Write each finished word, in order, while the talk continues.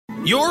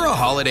You're a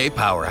holiday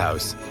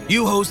powerhouse.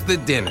 You host the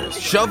dinners,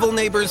 shovel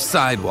neighbors'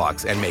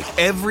 sidewalks, and make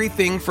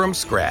everything from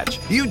scratch.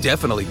 You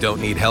definitely don't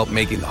need help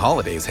making the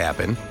holidays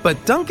happen.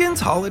 But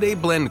Dunkin's Holiday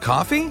Blend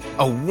Coffee?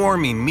 A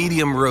warming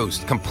medium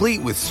roast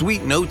complete with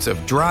sweet notes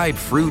of dried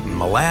fruit and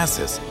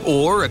molasses.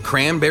 Or a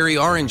cranberry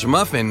orange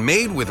muffin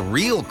made with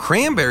real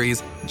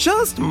cranberries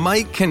just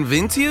might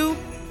convince you?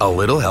 A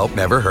little help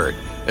never hurt.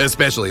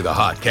 Especially the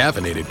hot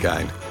caffeinated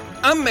kind.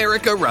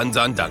 America runs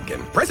on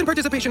Dunkin'. Price and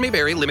participation may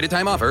vary. Limited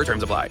time offer.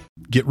 Terms apply.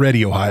 Get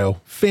ready, Ohio.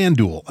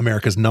 FanDuel,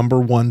 America's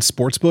 #1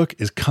 sportsbook,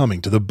 is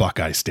coming to the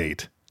Buckeye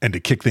State. And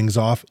to kick things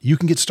off, you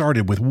can get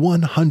started with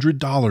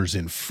 $100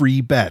 in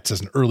free bets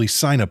as an early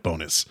sign-up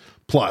bonus.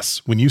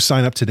 Plus, when you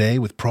sign up today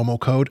with promo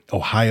code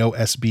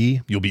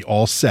OhioSB, you'll be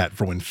all set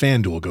for when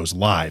FanDuel goes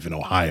live in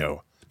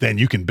Ohio. Then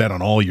you can bet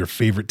on all your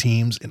favorite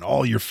teams and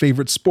all your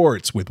favorite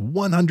sports with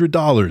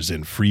 $100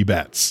 in free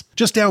bets.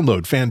 Just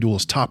download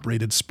FanDuel's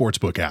top-rated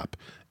sportsbook app.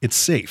 It's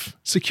safe,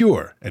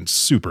 secure, and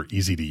super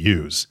easy to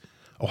use.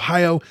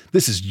 Ohio,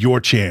 this is your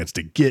chance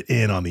to get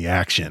in on the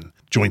action.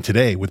 Join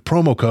today with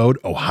promo code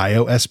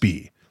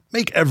OhioSB.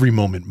 Make every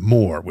moment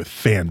more with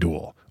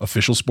FanDuel,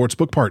 official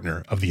sportsbook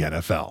partner of the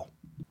NFL.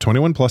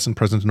 21 plus and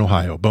present in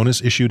Ohio.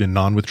 Bonus issued in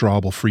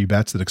non-withdrawable free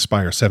bets that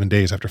expire 7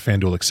 days after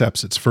FanDuel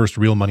accepts its first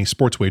real money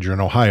sports wager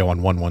in Ohio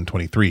on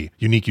 1/1/23.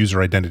 Unique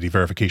user identity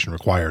verification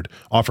required.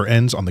 Offer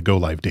ends on the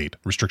go-live date.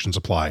 Restrictions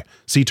apply.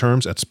 See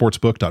terms at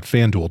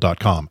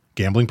sportsbook.fanduel.com.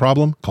 Gambling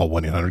problem? Call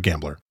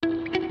 1-800-GAMBLER.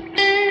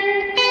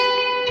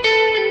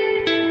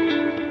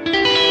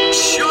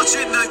 Shot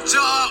in the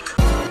dark.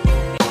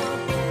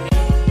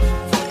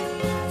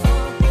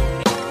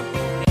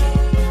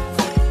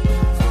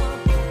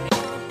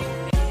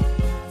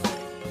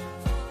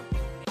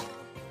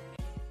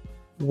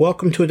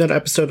 Welcome to another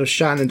episode of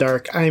Shot in the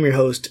Dark. I am your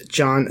host,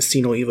 John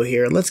Cino Evo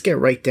here. Let's get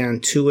right down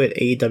to it.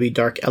 AEW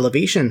Dark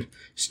Elevation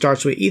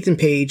starts with Ethan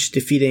Page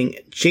defeating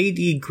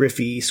JD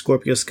Griffey.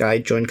 Scorpio Sky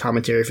joined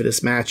commentary for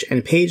this match,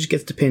 and Page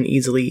gets the pin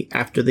easily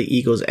after the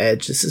Eagle's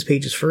Edge. This is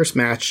Page's first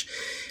match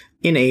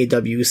in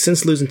AEW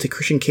since losing to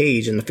Christian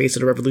Cage in the Face of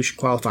the Revolution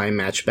qualifying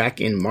match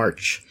back in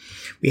March.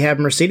 We have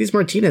Mercedes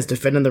Martinez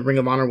defending the Ring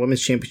of Honor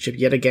Women's Championship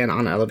yet again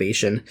on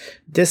Elevation,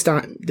 this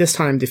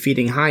time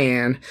defeating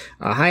Hyan.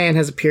 Hyan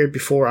has appeared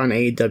before on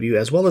AEW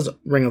as well as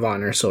Ring of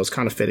Honor, so it's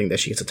kind of fitting that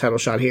she gets a title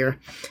shot here.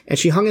 And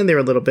she hung in there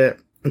a little bit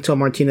until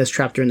Martinez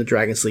trapped her in the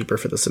Dragon Sleeper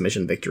for the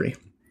submission victory.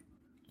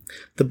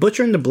 The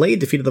Butcher and the Blade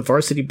defeated the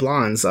Varsity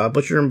Blondes.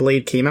 Butcher and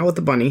Blade came out with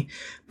the bunny,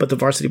 but the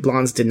Varsity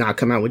Blondes did not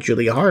come out with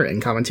Julia Hart,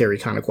 and commentary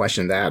kind of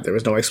questioned that. There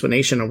was no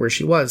explanation of where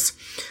she was.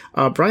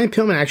 Brian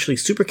Pillman actually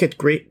superkicked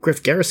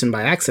Griff Garrison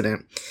by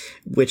accident,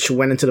 which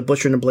went into the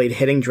Butcher and the Blade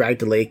hitting Drag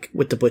the Lake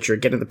with the Butcher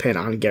getting the pin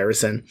on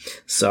Garrison.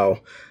 So,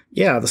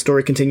 yeah, the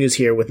story continues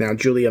here with now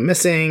Julia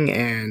missing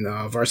and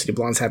Varsity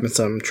Blondes having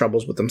some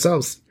troubles with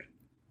themselves.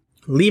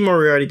 Lee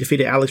Moriarty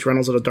defeated Alex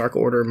Reynolds of the Dark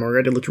Order.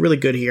 Moriarty looked really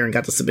good here and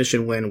got the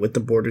submission win with the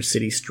Border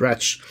City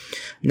stretch.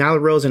 Nyla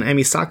Rose and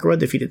Emi Sakura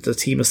defeated the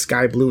team of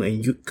Sky Blue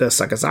and Yuka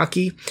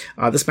Sakazaki.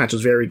 This match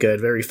was very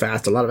good, very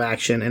fast, a lot of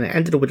action, and it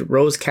ended with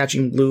Rose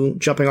catching Blue,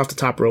 jumping off the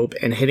top rope,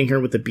 and hitting her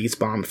with the Beast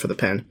Bomb for the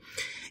pin.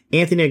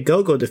 Anthony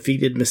Ogogo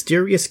defeated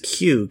Mysterious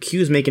Q.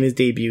 Q's making his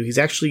debut. He's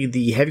actually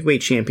the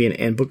heavyweight champion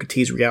in Booker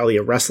T's Reality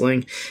of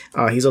Wrestling.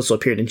 He's also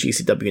appeared in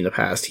GCW in the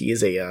past. He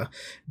is a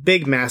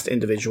big masked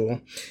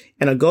individual.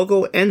 And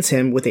Ogogo ends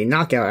him with a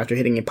knockout after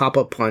hitting a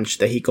pop-up punch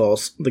that he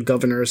calls the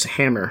Governor's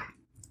Hammer.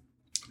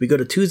 We go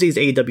to Tuesday's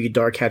AEW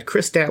Dark. Had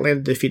Chris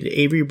Statlander defeated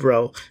Avery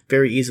Bro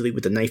very easily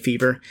with the Night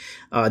Fever.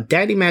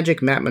 Daddy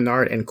Magic Matt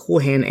Menard and Cool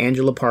Hand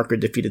Angela Parker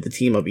defeated the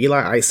team of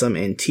Eli Isom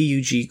and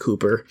TUG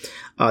Cooper.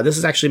 This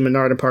is actually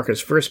Menard and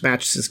Parker's first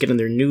match since getting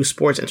their new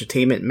sports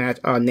entertainment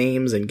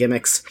names and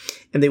gimmicks.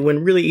 And they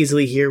win really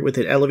easily here with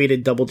an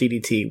elevated double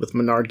DDT with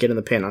Menard getting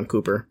the pin on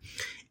Cooper.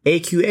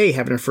 AQA,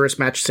 having her first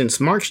match since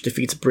March,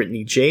 defeats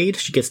Brittany Jade.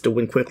 She gets the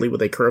win quickly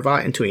with a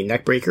curve-out into a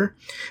neckbreaker.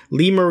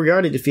 Lee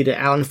Moriarty defeated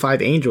Alan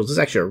Five Angels. This is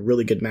actually a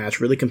really good match,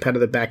 really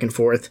competitive back and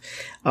forth.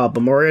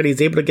 But Moriarty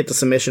is able to get the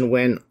submission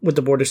win with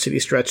the Border City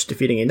stretch,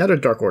 defeating another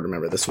Dark Order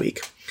member this week.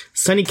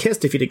 Sunny Kiss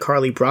defeated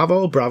Carly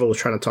Bravo. Bravo was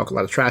trying to talk a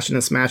lot of trash in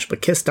this match,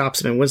 but Kiss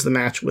stops him and wins the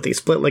match with a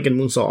split-legged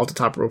moonsault off the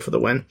top rope for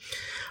the win.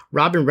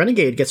 Robin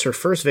Renegade gets her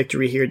first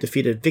victory here,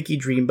 defeated Vicky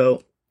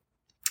Dreamboat.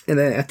 And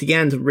then at the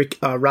end,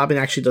 Robin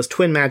actually does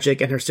twin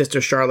magic, and her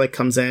sister Charlotte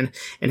comes in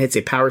and hits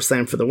a power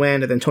slam for the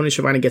win. And then Tony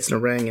Schiavone gets in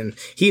the ring, and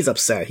he's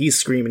upset. He's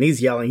screaming.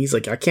 He's yelling. He's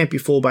like, I can't be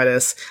fooled by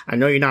this. I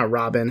know you're not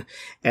Robin.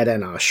 And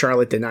then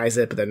Charlotte denies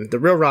it. But then the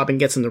real Robin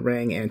gets in the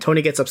ring, and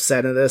Tony gets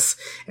upset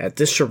at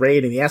this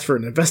charade, and he asks for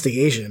an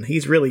investigation.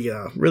 He's really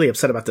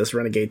upset about this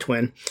Renegade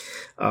twin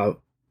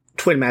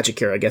magic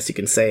here, I guess you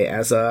can say,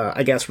 as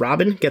I guess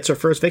Robin gets her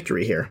first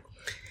victory here.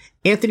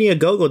 Anthony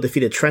Ogogo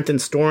defeated Trenton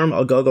Storm.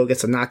 Ogogo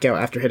gets a knockout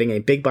after hitting a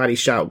big body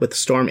shot with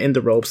Storm in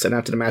the ropes, and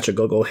after the match,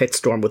 Ogogo hit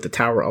Storm with the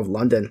Tower of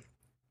London.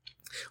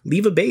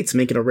 Leva Bates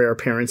making a rare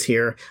appearance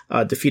here,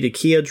 defeated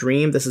Kia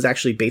Dream. This is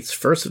actually Bates'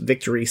 first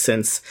victory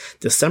since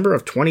December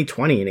of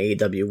 2020 in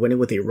AEW, winning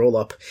with a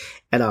roll-up.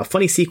 And a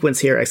funny sequence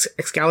here,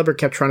 Excalibur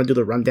kept trying to do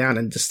the rundown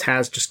and just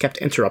kept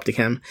interrupting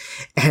him.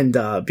 And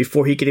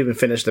before he could even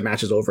finish, the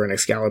match is over and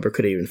Excalibur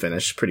couldn't even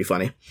finish. Pretty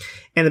funny.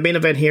 And the main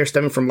event here,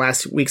 stemming from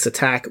last week's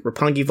attack,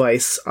 Roppongi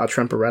Vice,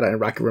 Trent Beretta, and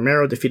Rocky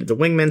Romero defeated the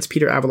Wingmans,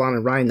 Peter Avalon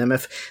and Ryan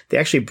Nemeth. They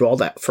actually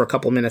brawled for a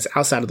couple minutes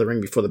outside of the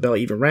ring before the bell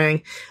even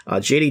rang.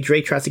 JD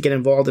Drake tries to get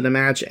involved in the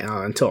match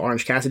until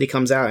Orange Cassidy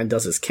comes out and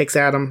does his kicks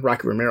at him.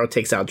 Rocky Romero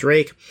takes out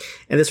Drake.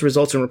 And this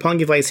results in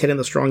Roppongi Vice hitting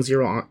the strong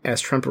zero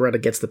as Trent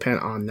Beretta gets the pin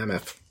on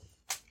Nemeth.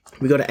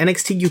 We go to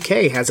NXT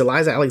UK, has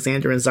Eliza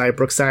Alexander and Xia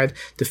Brookside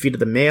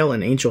defeated the Male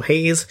and Angel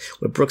Hayes,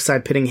 with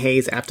Brookside pitting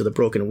Hayes after the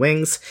broken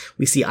wings.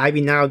 We see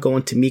Ivy now go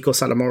into Miko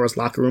Satomura's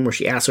locker room where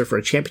she asks her for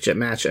a championship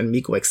match and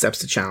Miko accepts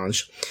the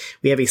challenge.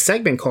 We have a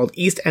segment called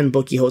East End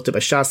Bookie hosted by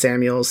Shaw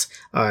Samuels,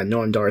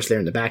 Noam Dar's there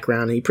in the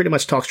background, and he pretty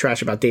much talks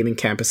trash about Damon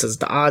Camp and says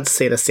the odds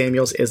say that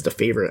Samuels is the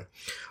favorite.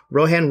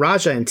 Rohan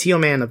Raja and Tio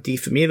Man of D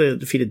Familia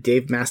defeated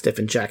Dave Mastiff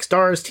and Jack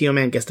Stars. Tio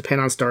Man gets the pin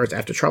on Stars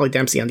after Charlie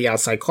Dempsey on the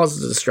outside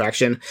causes a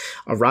distraction.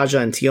 Raja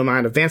and Tio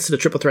Man advance to the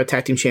Triple Threat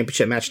Tag Team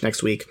Championship match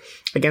next week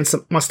against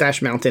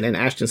Mustache Mountain and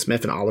Ashton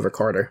Smith and Oliver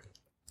Carter.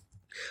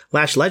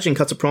 Lash Legend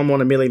cuts a promo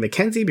on Amelia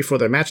McKenzie before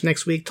their match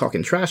next week,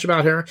 talking trash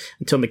about her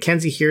until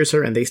McKenzie hears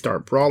her and they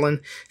start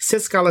brawling.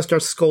 Sid Scala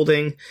starts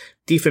scolding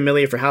D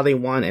Familia for how they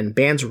won and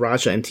bans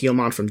Raja and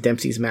Tioman from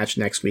Dempsey's match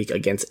next week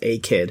against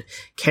A-Kid.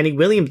 Kenny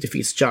Williams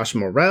defeats Josh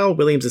Morrell.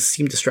 Williams is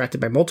seen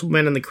distracted by multiple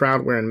men in the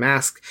crowd wearing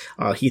masks.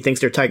 He thinks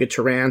they're Tiger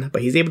Turan,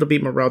 but he's able to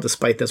beat Morrell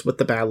despite this with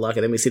the bad luck.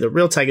 And then we see the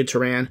real Tiger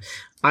Turan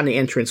on the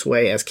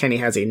entranceway as Kenny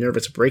has a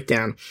nervous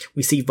breakdown.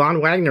 We see Von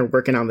Wagner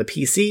working on the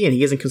PC, and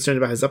he isn't concerned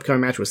about his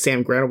upcoming match with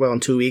Sam Gradwell in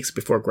 2 weeks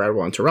before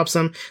Gradwell interrupts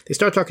him. They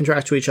start talking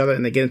trash to each other,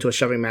 and they get into a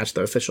shoving match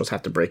the officials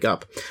have to break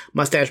up.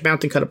 Mustache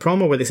Mountain cut a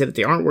promo where they say that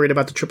they aren't worried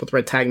about the Triple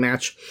Threat Tag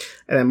match,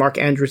 and then Mark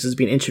Andrews is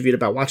being interviewed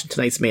about watching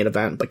tonight's main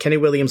event, but Kenny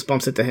Williams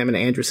bumps into him, and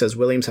Andrews says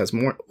Williams has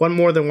more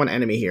than one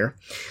enemy here.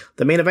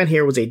 The main event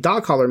here was a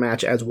dog collar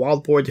match as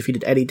Wild Boar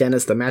defeated Eddie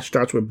Dennis. The match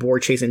starts with Boar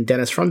chasing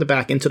Dennis from the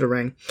back into the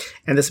ring,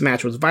 and this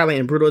match was violent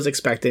and brutal as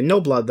expected.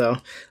 No blood, though.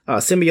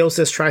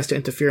 Symbiosis tries to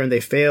interfere, and they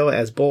fail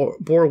as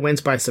Boar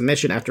wins by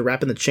submission after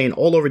wrapping the chain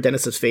all over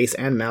Dennis's face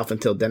and mouth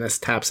until Dennis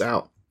taps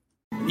out.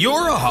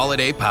 You're a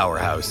holiday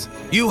powerhouse.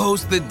 You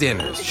host the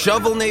dinners,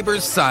 shovel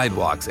neighbors'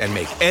 sidewalks, and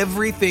make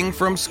everything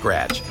from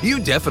scratch. You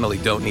definitely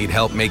don't need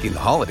help making the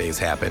holidays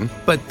happen.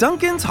 But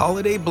Dunkin's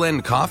Holiday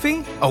Blend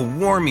Coffee? A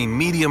warming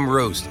medium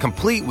roast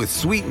complete with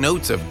sweet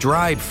notes of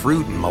dried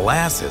fruit and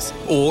molasses.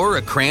 Or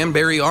a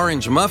cranberry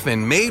orange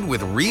muffin made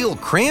with real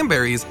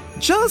cranberries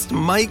just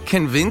might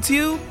convince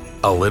you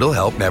a little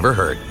help never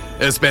hurt.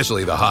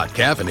 Especially the hot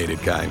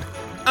caffeinated kind.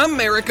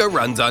 America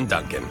runs on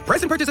Dunkin'.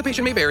 Price and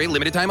participation may vary.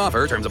 Limited time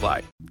offer. Terms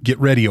apply. Get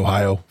ready,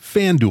 Ohio.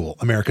 FanDuel,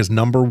 America's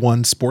 #1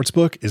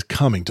 sportsbook, is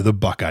coming to the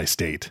Buckeye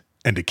State.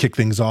 And to kick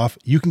things off,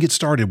 you can get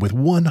started with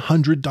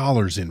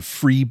 $100 in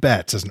free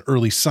bets as an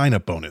early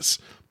sign-up bonus.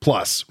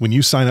 Plus, when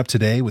you sign up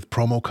today with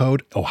promo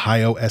code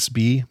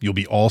OhioSB, you'll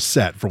be all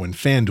set for when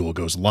FanDuel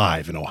goes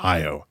live in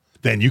Ohio.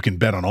 Then you can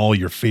bet on all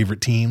your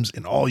favorite teams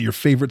and all your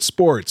favorite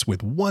sports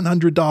with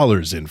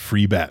 $100 in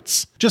free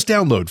bets. Just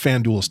download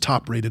FanDuel's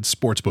top-rated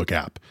sportsbook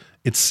app.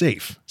 It's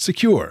safe,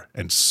 secure,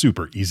 and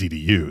super easy to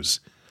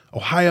use.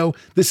 Ohio,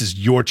 this is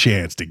your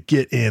chance to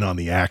get in on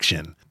the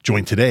action.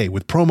 Join today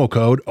with promo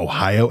code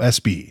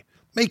OhioSB.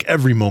 Make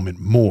every moment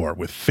more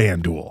with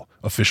FanDuel,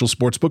 official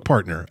sportsbook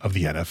partner of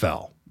the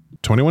NFL.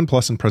 21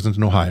 plus and present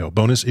in Ohio.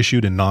 Bonus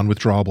issued in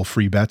non-withdrawable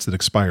free bets that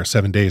expire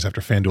 7 days after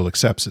FanDuel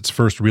accepts its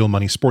first real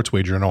money sports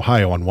wager in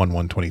Ohio on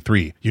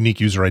 1/1/23. Unique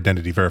user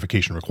identity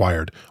verification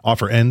required.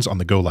 Offer ends on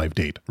the go-live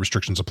date.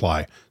 Restrictions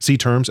apply. See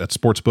terms at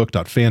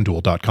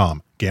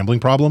sportsbook.fanduel.com.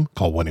 Gambling problem?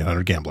 Call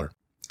 1-800-GAMBLER.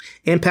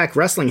 Impact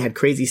Wrestling had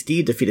Crazy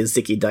Steve defeated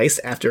Zicky Dice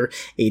after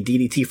a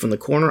DDT from the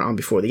corner on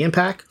Before the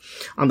Impact.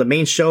 On the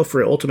main show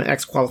for an Ultimate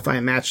X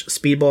qualifying match,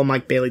 Speedball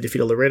Mike Bailey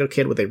defeated Laredo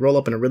Kid with a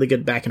roll-up and a really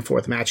good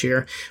back-and-forth match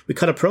here. We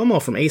cut a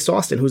promo from Ace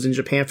Austin, who's in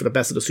Japan for the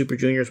Best of the Super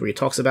Juniors, where he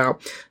talks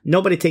about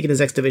nobody taking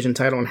his X Division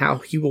title and how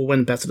he will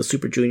win Best of the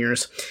Super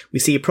Juniors. We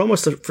see a promo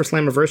for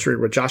Slammiversary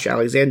where Josh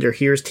Alexander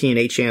hears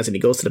TNA chants and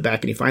he goes to the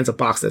back and he finds a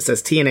box that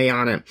says TNA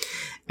on it.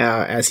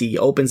 As he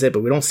opens it,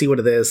 but we don't see what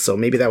it is, so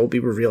maybe that will be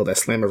revealed at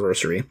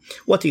Slammiversary.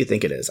 What do you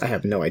think it is? I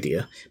have no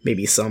idea.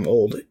 Maybe some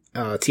old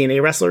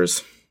TNA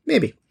wrestlers?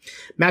 Maybe.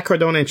 Matt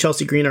Cardona and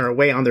Chelsea Green are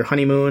away on their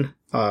honeymoon.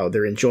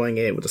 They're enjoying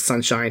it with the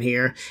sunshine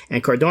here.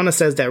 And Cardona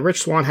says that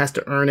Rich Swann has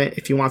to earn it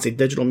if he wants a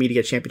Digital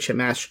Media Championship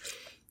match.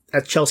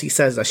 As Chelsea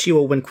says that she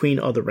will win Queen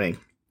of the Ring.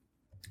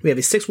 We have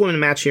a 6-woman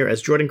match here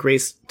as Jordan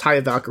Grace,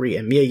 Taya Valkyrie,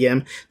 and Mia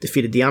Yim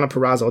defeated Deonna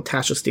Purrazzo,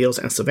 Tasha Steelz,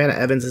 and Savannah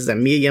Evans. This is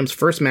Mia Yim's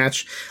first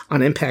match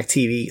on Impact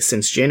TV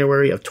since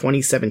January of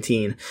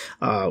 2017,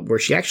 where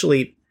she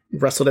actually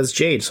wrestled as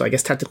Jade, so I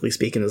guess technically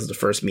speaking, this is the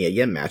first Mia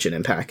Yim match in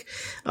Impact.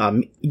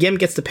 Yim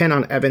gets the pin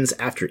on Evans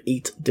after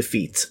 8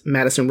 defeats.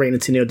 Madison Rayne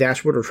and Tenille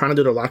Dashwood were trying to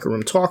do their locker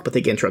room talk, but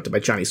they get interrupted by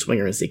Johnny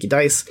Swinger and Zicky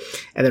Dice.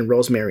 And then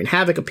Rosemary and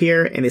Havoc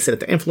appear, and they say that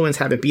the Influence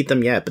haven't beat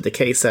them yet, but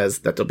Decay says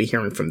that they'll be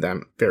hearing from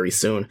them very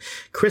soon.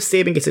 Chris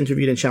Sabin gets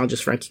interviewed and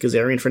challenges Frankie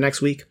Kazarian for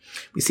next week.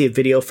 We see a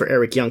video for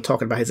Eric Young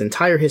talking about his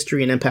entire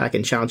history in Impact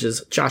and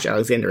challenges Josh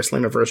Alexander a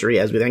Slammiversary,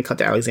 as we then cut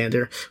to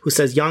Alexander, who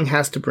says Young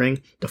has to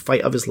bring the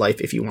fight of his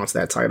life if he wants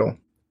that title.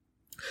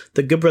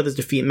 The Good Brothers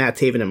defeat Matt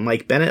Taven and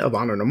Mike Bennett of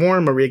Honor No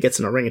More. Maria gets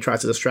in a ring and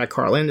tries to distract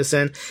Carl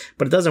Anderson,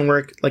 but it doesn't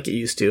work like it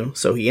used to,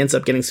 so he ends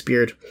up getting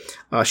speared.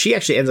 She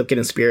actually ends up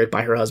getting speared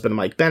by her husband,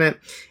 Mike Bennett,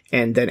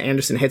 and then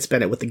Anderson hits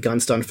Bennett with the gun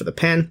stun for the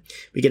pin.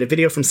 We get a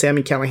video from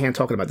Sami Callihan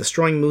talking about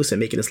destroying Moose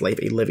and making his life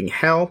a living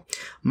hell.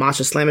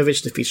 Masha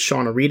Slamovich defeats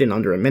Shauna Reed in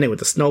under a minute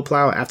with a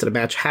snowplow. After the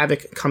match,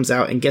 Havoc comes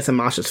out and gets in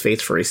Masha's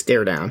face for a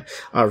stare down.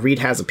 Reed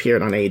has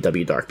appeared on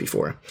AEW Dark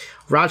before.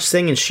 Raj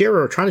Singh and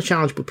Shearer are trying to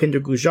challenge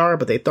Bhupinder Gujjar,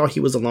 but they thought he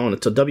was alone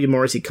until W.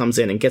 Morrissey comes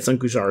in and gets on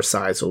Gujjar's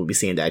side, so we'll be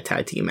seeing that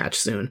tag team match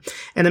soon.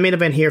 And the main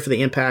event here for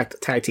the Impact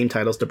tag team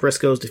titles, the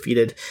Briscoes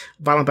defeated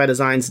Violent by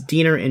Design's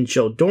Diener and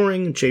Joe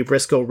Doring. Jay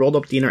Briscoe rolled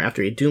up Diener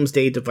after a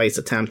Doomsday Device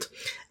attempt.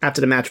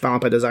 After the match,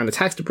 Violent by Design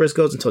attacks the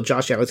Briscoes until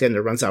Josh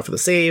Alexander runs out for the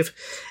save,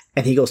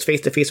 and he goes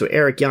face-to-face with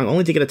Eric Young,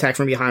 only to get attacked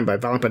from behind by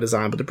Violent by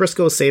Design, but the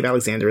Briscoes save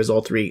Alexander as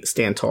all three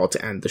stand tall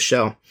to end the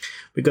show.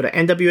 We go to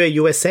NWA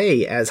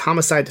USA as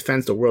Homicide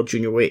defends the World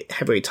Junior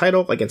Heavyweight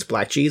title against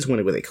Black G's,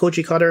 winning with a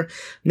Koji cutter.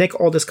 Nick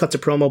Aldis cuts a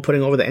promo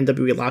putting over the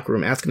NWA locker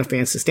room, asking the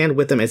fans to stand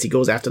with him as he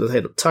goes after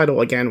the title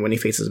again when he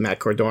faces Matt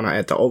Cardona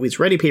at the Always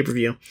Ready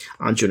pay-per-view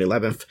on June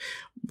 11th.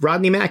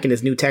 Rodney Mack and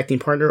his new tag team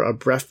partner of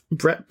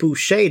Brett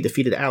Boucher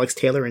defeated Alex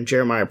Taylor and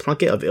Jeremiah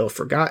Plunkett of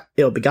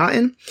Ill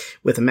Begotten,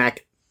 with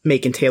Mack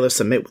making Taylor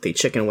submit with a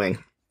chicken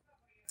wing.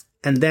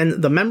 And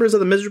then the members of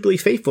the Miserably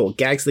Faithful,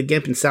 Gags the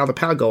Gimp and Sal the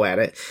Pal, go at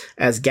it,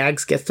 as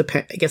Gags gets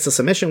a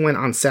submission win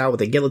on Sal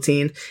with a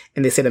guillotine,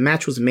 and they say the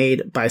match was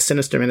made by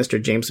Sinister Minister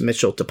James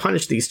Mitchell to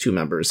punish these two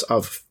members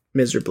of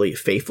Miserably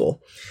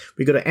Faithful.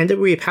 We go to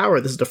NWA Power.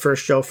 This is the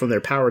first show from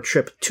their Power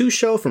Trip 2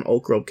 show from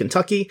Oak Grove,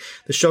 Kentucky.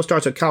 The show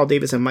starts with Kyle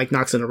Davis and Mike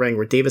Knox in the ring,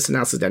 where Davis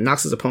announces that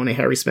Knox's opponent,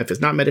 Harry Smith, is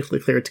not medically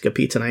cleared to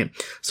compete tonight,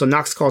 so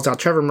Knox calls out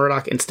Trevor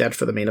Murdoch instead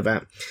for the main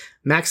event.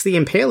 Max the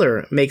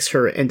Impaler makes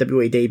her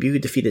NWA debut,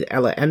 defeated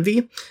Ella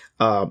Envy.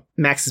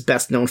 Max is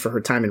best known for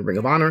her time in Ring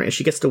of Honor, and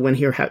she gets the win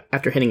here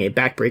after hitting a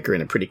backbreaker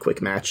in a pretty quick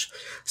match.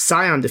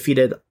 Scion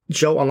defeated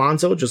Joe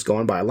Alonzo, just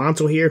going by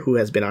Alonzo here, who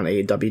has been on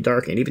AEW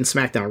Dark and even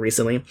SmackDown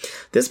recently.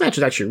 This match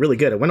was actually really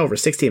good. It went over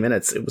 16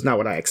 minutes. It was not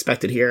what I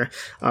expected here.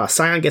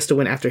 Scion gets the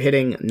win after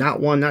hitting not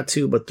 1, not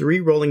 2, but 3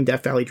 rolling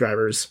Death Valley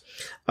drivers.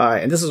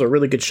 And this is a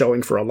really good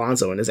showing for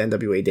Alonzo in his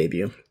NWA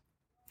debut.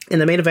 In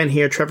the main event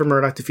here, Trevor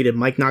Murdoch defeated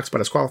Mike Knox by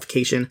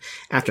disqualification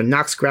after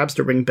Knox grabs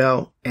the ring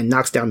bell and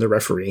knocks down the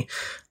referee.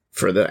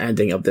 For the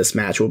ending of this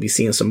match, we'll be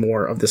seeing some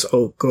more of this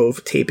Oak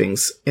Grove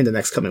tapings in the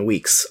next coming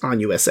weeks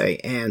on USA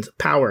and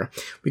Power.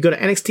 We go to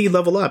NXT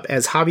Level Up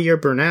as Javier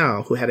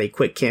Bernal, who had a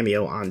quick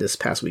cameo on this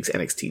past week's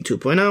NXT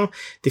 2.0,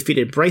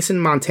 defeated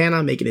Bryson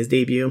Montana, making his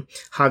debut.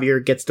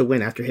 Javier gets the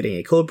win after hitting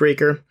a code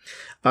breaker.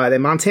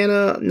 Then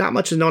Montana, not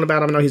much is known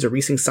about him. I know he's a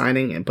recent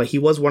signing, but he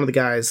was one of the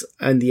guys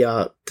in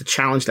the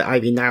challenge that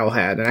Ivy Nile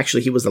had, and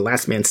actually he was the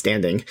last man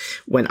standing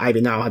when Ivy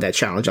Nile had that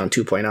challenge on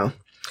 2.0.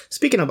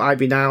 Speaking of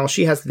Ivy Nile,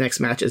 she has the next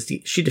match as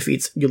she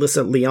defeats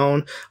Yulissa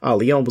Leon.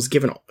 Leon was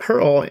given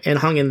her all and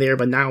hung in there,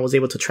 but Nile was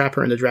able to trap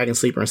her in the Dragon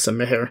Sleeper and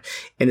submit her.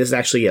 And this is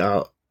actually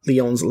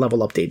Leon's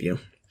Level Up debut.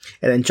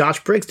 And then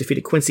Josh Briggs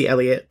defeated Quincy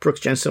Elliott. Brooks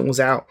Jensen was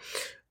out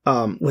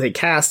with a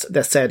cast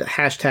that said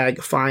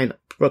 #find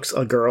Brooks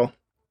a girl.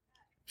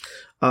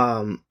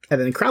 And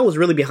then the crowd was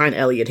really behind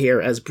Elliott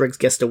here as Briggs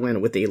gets the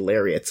win with a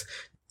lariat.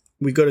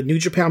 We go to New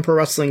Japan Pro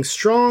Wrestling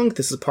Strong.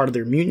 This is part of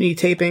their Mutiny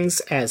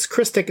tapings as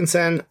Chris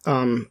Dickinson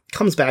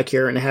comes back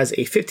here and has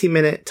a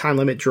 15-minute time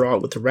limit draw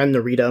with Ren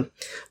Narita.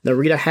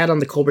 Narita had on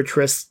the Cobra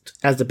Twist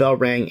as the bell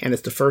rang, and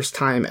it's the first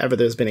time ever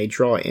there's been a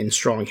draw in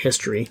Strong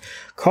history.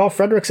 Carl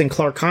Fredericks and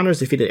Clark Connors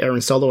defeated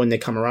Aaron Solo and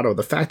Nick Camarado of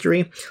the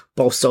Factory.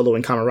 Both Solo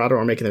and Camarado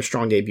are making their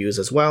Strong debuts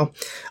as well.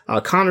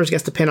 Connors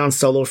gets the pin on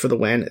Solo for the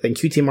win. Then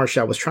QT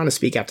Marshall was trying to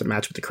speak after the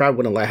match, but the crowd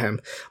wouldn't let him.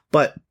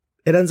 But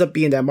it ends up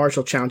being that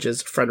Marshall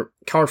challenges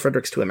Carl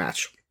Fredericks to a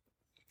match.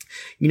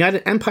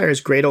 United Empire's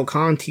Great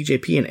Okan,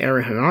 TJP, and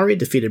Aaron Hanari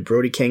defeated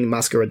Brody King,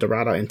 Mascara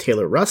Dorada, and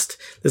Taylor Rust.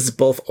 This is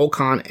both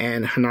Okan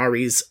and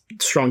Hanari's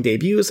Strong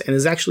debuts, and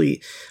is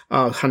actually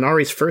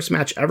Hanari's first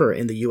match ever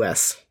in the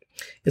US.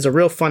 It's a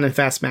real fun and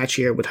fast match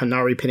here with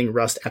Hanari pinning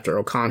Rust after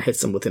Okan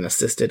hits him with an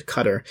assisted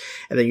cutter,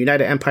 and then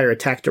United Empire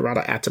attack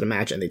Dorada after the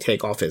match and they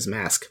take off his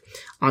mask.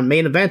 On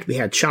main event, we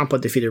had Ciampa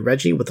defeated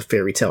Reggie with a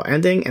fairy tale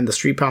ending, and the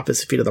Street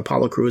Profits defeated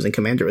Apollo Crews and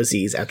Commander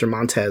Aziz after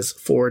Montez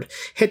Ford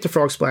hit the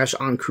frog splash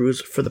on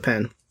Crews for the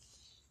pin.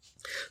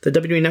 The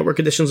WWE Network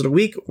editions of the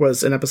week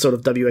was an episode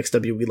of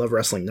WXW We Love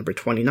Wrestling number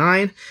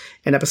 29,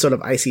 an episode of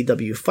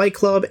ICW Fight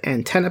Club,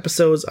 and 10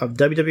 episodes of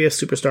WWF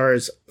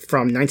Superstars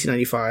from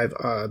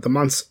 1995, the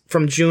months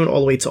from June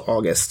all the way to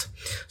August.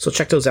 So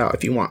check those out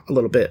if you want a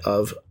little bit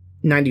of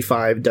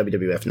 95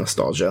 WWF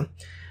nostalgia.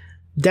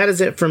 That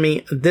is it for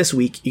me this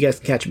week. You guys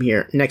can catch me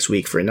here next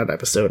week for another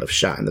episode of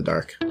Shot in the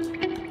Dark.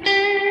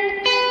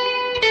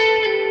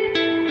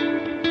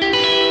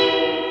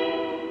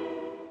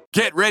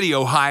 Get ready,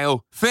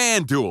 Ohio.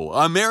 FanDuel,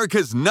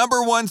 America's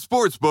 #1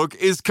 sportsbook,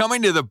 is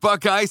coming to the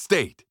Buckeye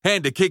State.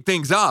 And to kick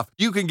things off,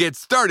 you can get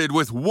started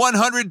with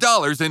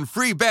 $100 in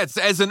free bets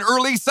as an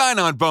early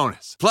sign-on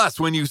bonus. Plus,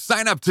 when you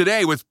sign up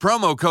today with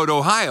promo code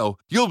OHIO,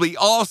 you'll be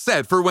all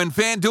set for when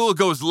FanDuel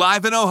goes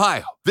live in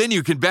Ohio. Then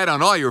you can bet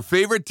on all your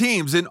favorite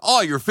teams in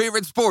all your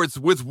favorite sports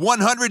with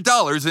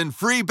 $100 in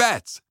free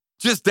bets.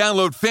 Just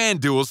download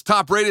FanDuel's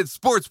top-rated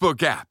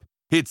sportsbook app.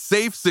 It's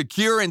safe,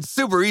 secure, and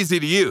super easy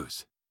to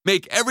use.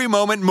 Make every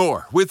moment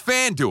more with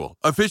FanDuel,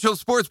 official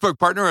sportsbook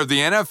partner of the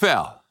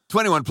NFL.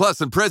 21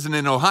 plus and present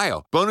in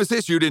Ohio. Bonus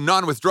issued in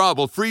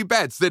non-withdrawable free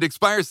bets that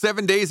expire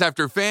 7 days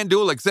after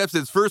FanDuel accepts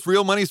its first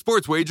real money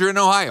sports wager in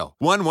Ohio.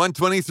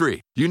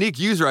 1/1/23. Unique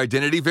user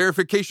identity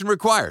verification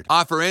required.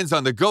 Offer ends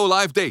on the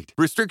go-live date.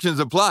 Restrictions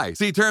apply.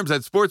 See terms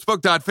at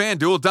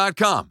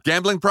sportsbook.fanduel.com.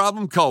 Gambling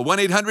problem? Call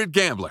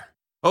 1-800-GAMBLER.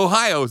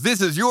 Ohio, this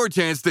is your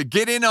chance to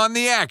get in on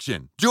the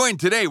action. Join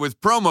today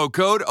with promo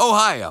code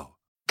OHIO.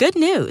 Good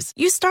news.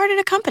 You started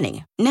a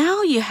company.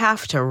 Now you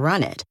have to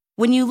run it.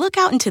 When you look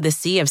out into the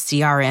sea of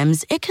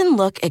CRMs, it can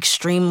look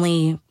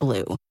extremely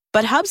blue.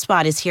 But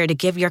HubSpot is here to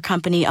give your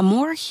company a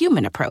more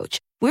human approach.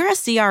 We're a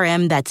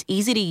CRM that's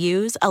easy to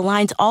use,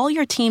 aligns all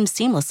your teams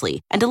seamlessly,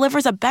 and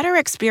delivers a better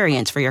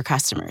experience for your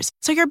customers.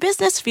 So your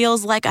business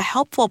feels like a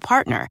helpful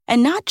partner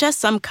and not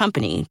just some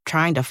company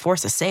trying to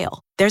force a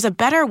sale. There's a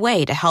better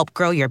way to help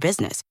grow your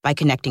business by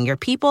connecting your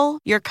people,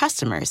 your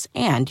customers,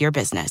 and your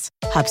business.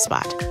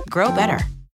 HubSpot. Grow better.